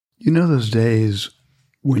You know those days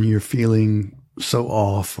when you're feeling so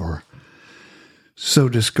off or so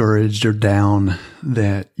discouraged or down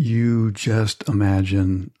that you just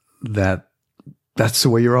imagine that that's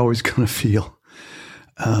the way you're always going to feel?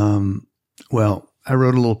 Well, I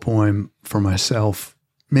wrote a little poem for myself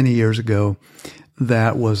many years ago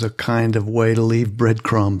that was a kind of way to leave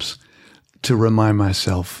breadcrumbs to remind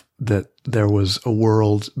myself that there was a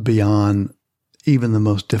world beyond even the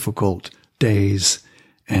most difficult days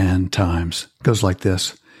and times. It goes like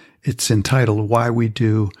this. It's entitled, Why We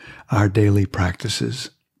Do Our Daily Practices.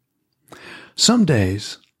 Some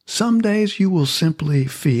days you will simply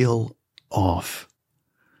feel off,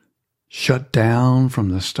 shut down from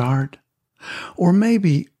the start, or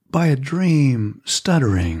maybe by a dream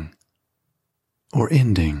stuttering or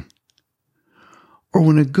ending, or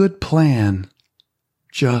when a good plan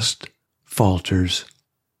just falters.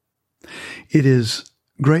 It is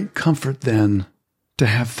great comfort then to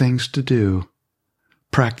have things to do,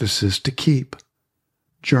 practices to keep,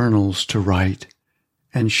 journals to write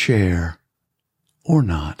and share, or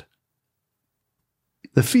not.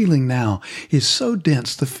 The feeling now is so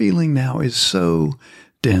dense.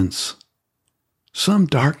 Some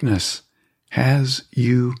darkness has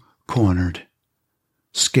you cornered,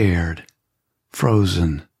 scared,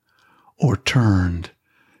 frozen, or turned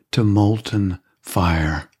to molten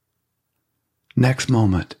fire. Next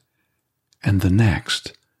moment and the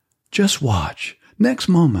next, just watch. Next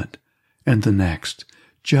moment and the next,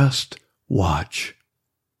 just watch.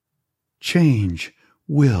 Change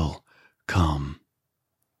will come.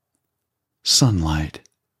 Sunlight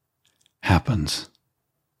happens.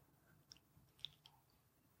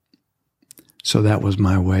 So that was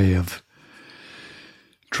my way of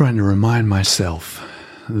trying to remind myself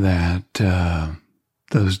that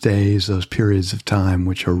those days, those periods of time,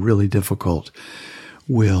 which are really difficult,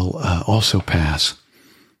 will also pass.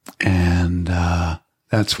 And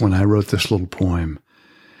that's when I wrote this little poem.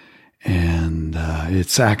 And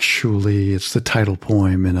it's the title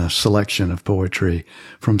poem in a selection of poetry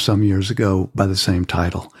from some years ago by the same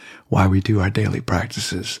title, Why We Do Our Daily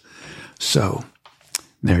Practices. So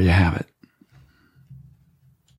there you have it.